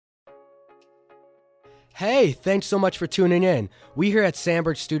Hey, thanks so much for tuning in. We here at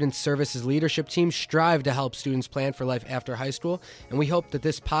Sandberg Student Services Leadership Team strive to help students plan for life after high school, and we hope that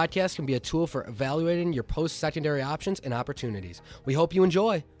this podcast can be a tool for evaluating your post-secondary options and opportunities. We hope you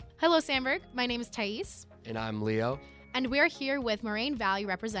enjoy. Hello, Sandberg. My name is Thais. And I'm Leo. And we're here with Moraine Valley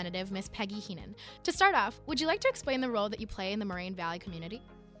Representative Miss Peggy Heenan. To start off, would you like to explain the role that you play in the Moraine Valley community?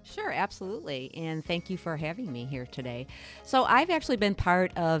 Sure, absolutely, and thank you for having me here today. So I've actually been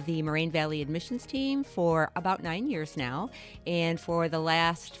part of the Moraine Valley admissions team for about 9 years now, and for the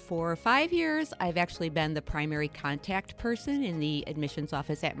last 4 or 5 years, I've actually been the primary contact person in the admissions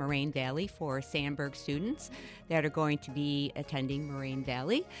office at Moraine Valley for Sandberg students that are going to be attending Moraine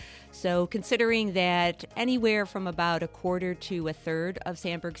Valley. So considering that anywhere from about a quarter to a third of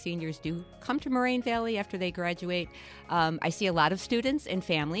Sandberg seniors do come to Moraine Valley after they graduate, I see a lot of students and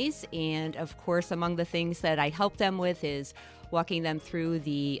families, and of course among the things that I help them with is walking them through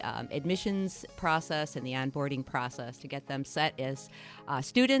the admissions process and the onboarding process to get them set as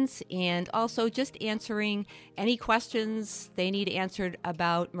students, and also just answering any questions they need answered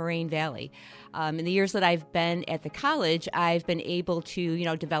about Moraine Valley. In the years that I've been at the college, I've been able to,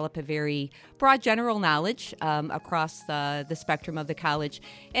 develop a very broad general knowledge across the spectrum of the college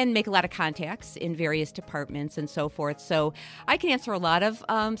and make a lot of contacts in various departments and so forth. So I can answer a lot of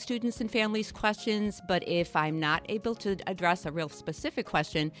students and families' questions, but if I'm not able to address a real specific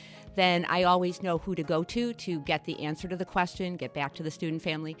question, then I always know who to go to get the answer to the question, get back to the student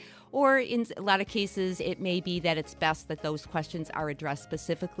family. Or in a lot of cases, it may be that it's best that those questions are addressed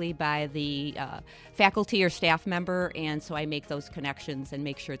specifically by the faculty or staff member, and so I make those connections and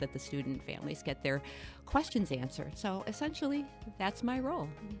make sure that the student families get their questions answered. So essentially, that's my role.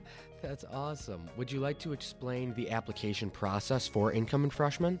 That's awesome. Would you like to explain the application process for incoming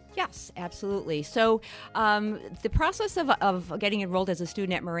freshmen? Yes, absolutely. So the process of getting enrolled as a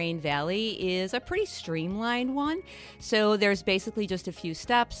student at Moraine Valley is a pretty streamlined one. So there's basically just a few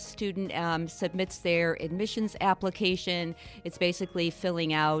steps. Student submits their admissions application. It's basically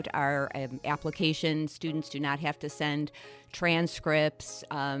filling out our application. Students do not have to send transcripts,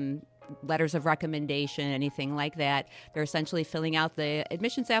 letters of recommendation, anything like that. They're essentially filling out the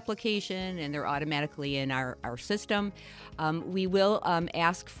admissions application, and they're automatically in our system. We will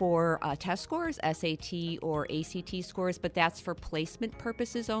ask for test scores, SAT or ACT scores, but that's for placement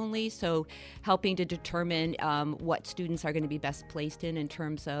purposes only, so helping to determine what students are going to be best placed in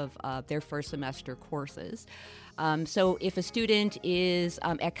terms of their first semester courses. So if a student is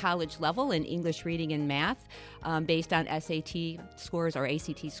at college level in English, reading, and math, based on SAT scores or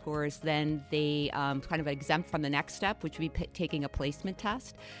ACT scores, then they kind of exempt from the next step, which would be taking a placement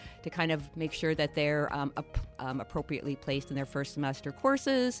test to kind of make sure that they're appropriately placed in their first semester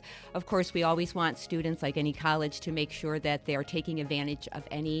courses. Of course, we always want students, like any college, to make sure that they are taking advantage of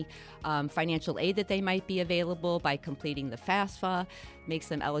any financial aid that they might be available by completing the FAFSA, makes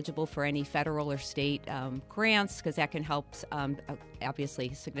them eligible for any federal or state grants, because that can help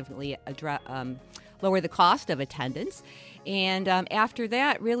obviously significantly lower the cost of attendance. And after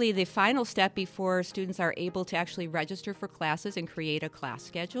that, really the final step before students are able to actually register for classes and create a class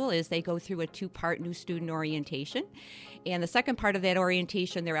schedule is they go through a 2-part new student orientation. And the second part of that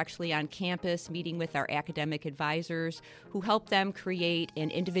orientation, they're actually on campus meeting with our academic advisors who help them create an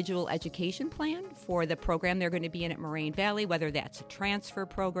individual education plan for the program they're going to be in at Moraine Valley, whether that's a transfer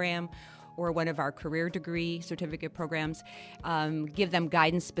program or one of our career degree certificate programs, give them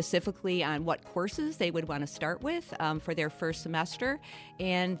guidance specifically on what courses they would want to start with for their first semester,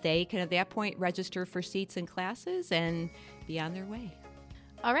 and they can at that point register for seats in classes and be on their way.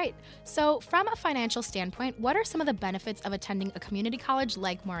 All right. So from a financial standpoint, what are some of the benefits of attending a community college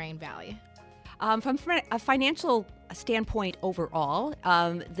like Moraine Valley? From a financial standpoint overall,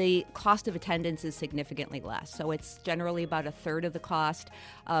 the cost of attendance is significantly less. So it's generally about a third of the cost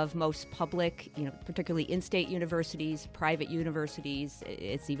of most public, particularly in-state universities, private universities.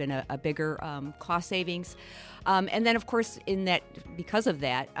 It's even a bigger cost savings. And then, of course, because of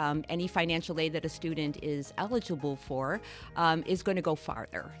that, any financial aid that a student is eligible for is going to go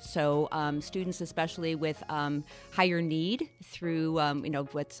farther. So students, especially with higher need through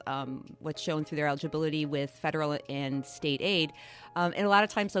what's shown through their eligibility with federal and state aid, and a lot of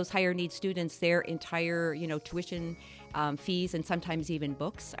times those higher need students, their entire tuition fees and sometimes even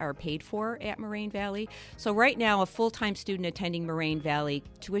books are paid for at Moraine Valley. So right now, a full-time student attending Moraine Valley,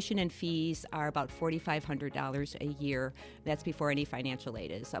 tuition and fees are about $4,500 a year. That's before any financial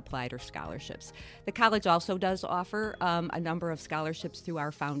aid is applied or scholarships. The college also does offer a number of scholarships through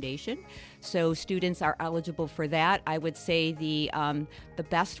our foundation, so students are eligible for that. I would say the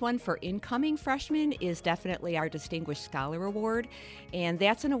best one for incoming freshmen is definitely our Distinguished Scholar Award. And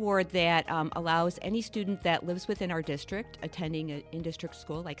that's an award that allows any student that lives within our district, attending an in-district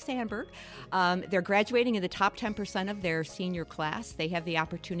school like Sandburg, they're graduating in the top 10% of their senior class. They have the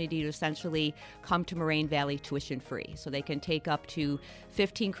opportunity to essentially come to Moraine Valley tuition free. So they can take up to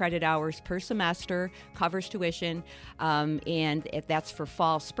 15 credit hours per semester, covers tuition, and that's for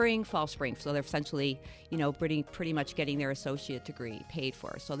fall, spring. So they're essentially, pretty much getting their associate degree paid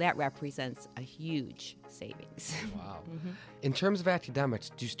for. So that represents a huge savings. Wow. In terms of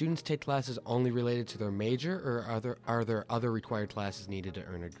academics, do students take classes only related to their major, or are there other required classes needed to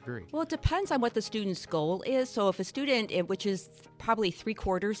earn a degree? Well, it depends on what the student's goal is. So if a student, which is probably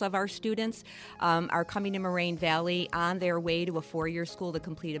 3/4 of our students, are coming to Moraine Valley on their way to a 4-year school to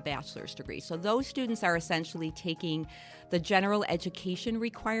complete a bachelor's degree. So those students are essentially taking the general education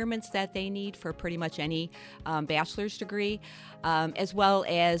requirements that they need for pretty much any bachelor's degree, as well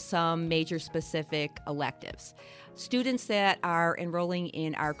as some major specific electives. Students that are enrolling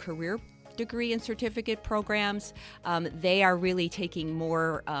in our career degree and certificate programs, they are really taking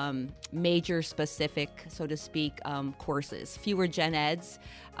more major specific, so to speak, courses, fewer gen eds,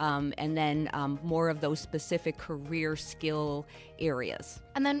 and then more of those specific career skill areas.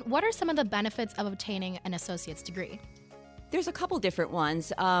 And then what are some of the benefits of obtaining an associate's degree? There's a couple different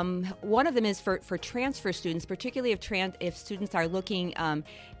ones. One of them is for transfer students, particularly if students are looking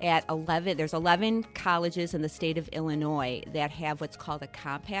at 11. There's 11 colleges in the state of Illinois that have what's called a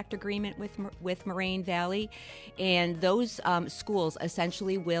compact agreement with Moraine Valley, and those schools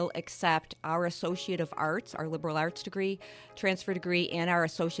essentially will accept our Associate of Arts, our liberal arts degree, transfer degree, and our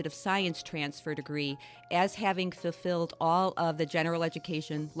Associate of Science transfer degree as having fulfilled all of the general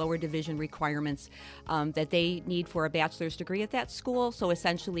education lower division requirements that they need for a bachelor's degree at that school. So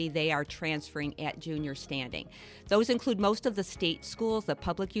essentially they are transferring at junior standing. Those include most of the state schools, the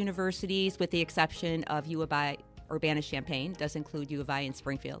public universities, with the exception of U of I, Urbana-Champaign, does include U of I in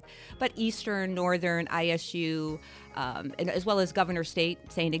Springfield, but Eastern, Northern, ISU, and as well as Governor State,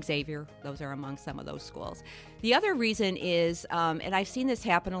 St. Xavier, those are among some of those schools. The other reason is, and I've seen this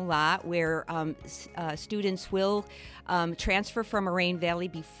happen a lot, where students will transfer from Moraine Valley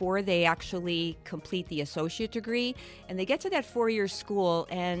before they actually complete the associate degree, and they get to that 4-year school,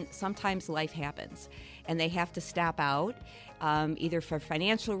 and sometimes life happens, and they have to stop out. Either for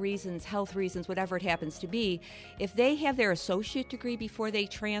financial reasons, health reasons, whatever it happens to be. If they have their associate degree before they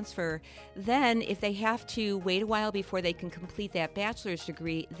transfer, then if they have to wait a while before they can complete that bachelor's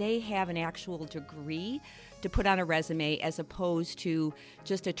degree, they have an actual degree to put on a resume as opposed to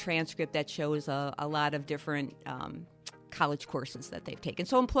just a transcript that shows a lot of different college courses that they've taken.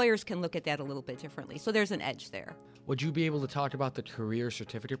 So employers can look at that a little bit differently. So there's an edge there. Would you be able to talk about the career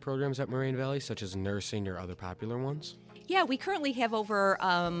certificate programs at Moraine Valley, such as nursing or other popular ones? Yeah, we currently have over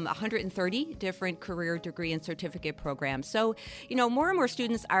 130 different career degree and certificate programs. So, more and more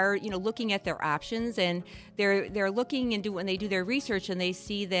students are, looking at their options, and they're looking and when they do their research, and they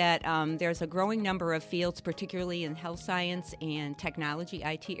see that there's a growing number of fields, particularly in health science and technology,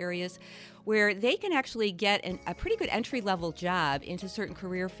 IT areas, where they can actually get a pretty good entry-level job into certain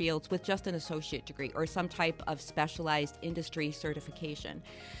career fields with just an associate degree or some type of specialized industry certification.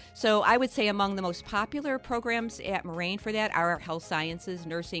 So I would say among the most popular programs at Moraine for that are health sciences,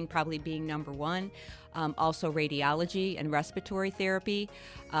 nursing probably being number one, also radiology and respiratory therapy,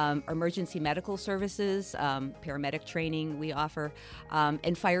 emergency medical services, paramedic training we offer,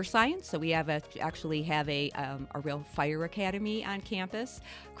 and fire science. So we actually have a real fire academy on campus,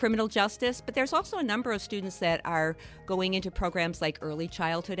 criminal justice, but there's also a number of students that are going into programs like early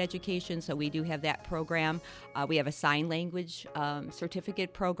childhood education. So we do have that program. We have a sign language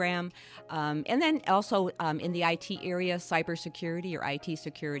certificate program, and then also in the IT area, cybersecurity or IT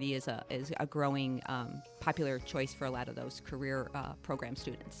security is a growing popular choice for a lot of those career program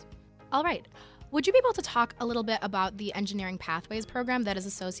students. All right. Would you be able to talk a little bit about the Engineering Pathways program that is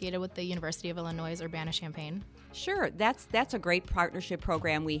associated with the University of Illinois Urbana-Champaign? Sure. That's a great partnership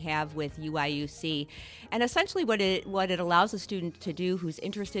program we have with UIUC. And essentially what it allows a student to do who's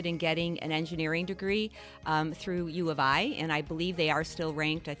interested in getting an engineering degree through U of I, and I believe they are still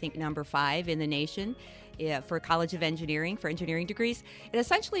ranked, I think, number 5 in the nation, for College of Engineering, for engineering degrees. It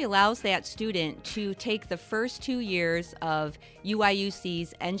essentially allows that student to take the first 2 years of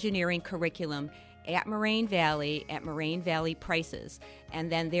UIUC's engineering curriculum at Moraine Valley prices,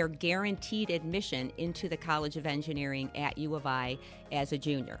 and then they're guaranteed admission into the College of Engineering at U of I as a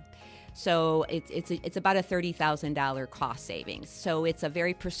junior. So it's about a $30,000 cost savings. So it's a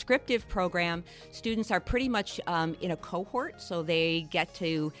very prescriptive program. Students are pretty much in a cohort, so they get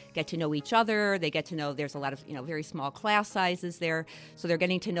to know each other. They get to know there's a lot of very small class sizes there, so they're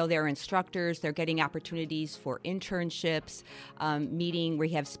getting to know their instructors. They're getting opportunities for internships, meeting. We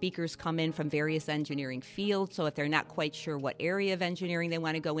have speakers come in from various engineering fields. So if they're not quite sure what area of engineering they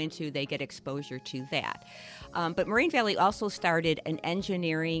want to go into, they get exposure to that. But Moraine Valley also started an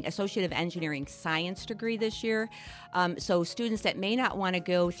Associate of Engineering Science degree this year. So students that may not want to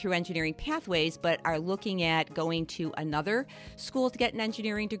go through engineering pathways but are looking at going to another school to get an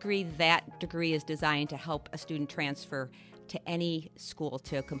engineering degree, that degree is designed to help a student transfer to any school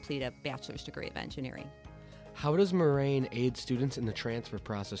to complete a bachelor's degree of engineering. How does Moraine aid students in the transfer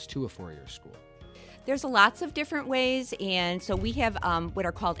process to a four-year school? There's lots of different ways, and so we have what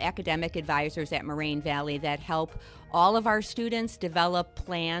are called academic advisors at Moraine Valley that help all of our students develop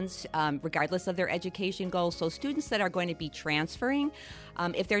plans regardless of their education goals. So students that are going to be transferring,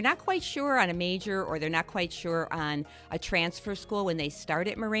 if they're not quite sure on a major or they're not quite sure on a transfer school when they start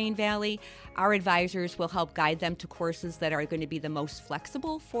at Moraine Valley, our advisors will help guide them to courses that are going to be the most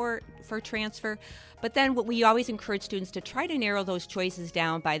flexible for transfer. But then we always encourage students to try to narrow those choices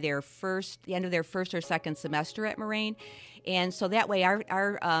down by the end of their first or second semester at Moraine. And so that way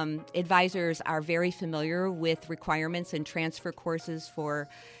our advisors are very familiar with requirements and transfer courses for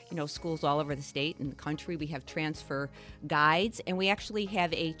schools all over the state and the country. We have transfer guides, and we actually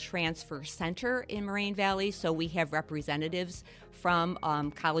have a transfer center in Moraine Valley. So we have representatives from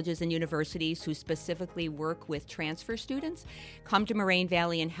colleges and universities who specifically work with transfer students come to Moraine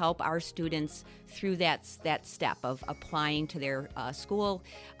Valley and help our students through that step of applying to their school,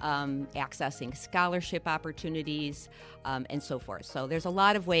 accessing scholarship opportunities, and so forth. So there's a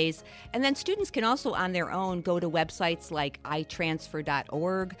lot of ways. And then students can also on their own go to websites like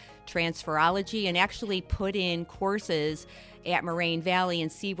itransfer.org, Transferology, and actually put in courses at Moraine Valley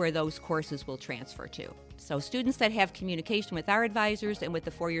and see where those courses will transfer to. So students that have communication with our advisors and with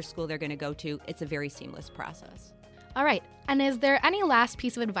the four-year school they're going to go to, it's a very seamless process. All right. And is there any last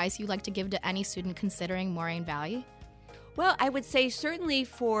piece of advice you'd like to give to any student considering Moraine Valley? Well, I would say certainly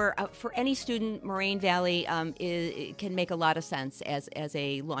for any student, Moraine Valley can make a lot of sense as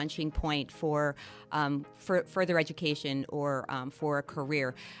a launching point for further education or for a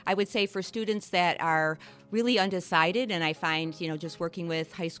career. I would say for students that are really undecided, and I find, just working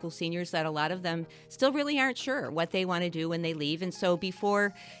with high school seniors that a lot of them still really aren't sure what they want to do when they leave. And so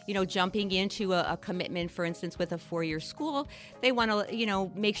before, jumping into a commitment, for instance, with a four-year school, they want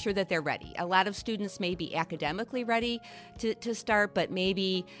to, make sure that they're ready. A lot of students may be academically ready to start, but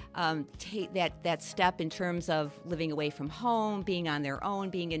maybe take that step in terms of living away from home, being on their own,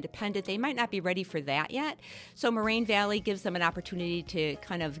 being independent. They might not be ready for that yet. So Moraine Valley gives them an opportunity to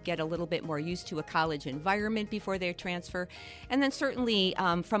kind of get a little bit more used to a college environment before they transfer. And then certainly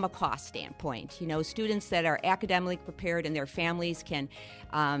from a cost standpoint, students that are academically prepared and their families can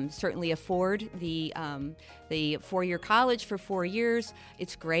certainly afford the four-year college for 4 years.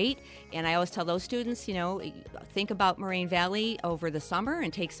 It's great. And I always tell those students, think about Moraine Valley over the summer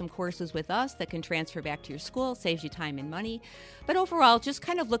and take some courses with us that can transfer back to your school, saves you time and money. But overall, just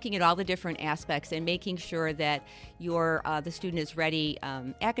kind of looking at all the different aspects and making sure that the student is ready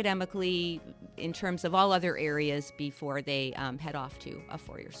academically in terms of all other areas before they head off to a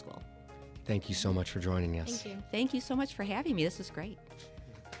four-year school. Thank you so much for joining us. Thank you. Thank you so much for having me. This is great.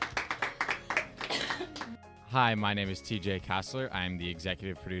 Hi, my name is TJ Kostler. I'm the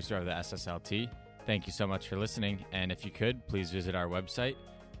executive producer of the SSLT. Thank you so much for listening. And if you could, please visit our website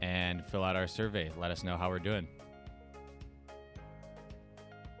and fill out our survey. Let us know how we're doing.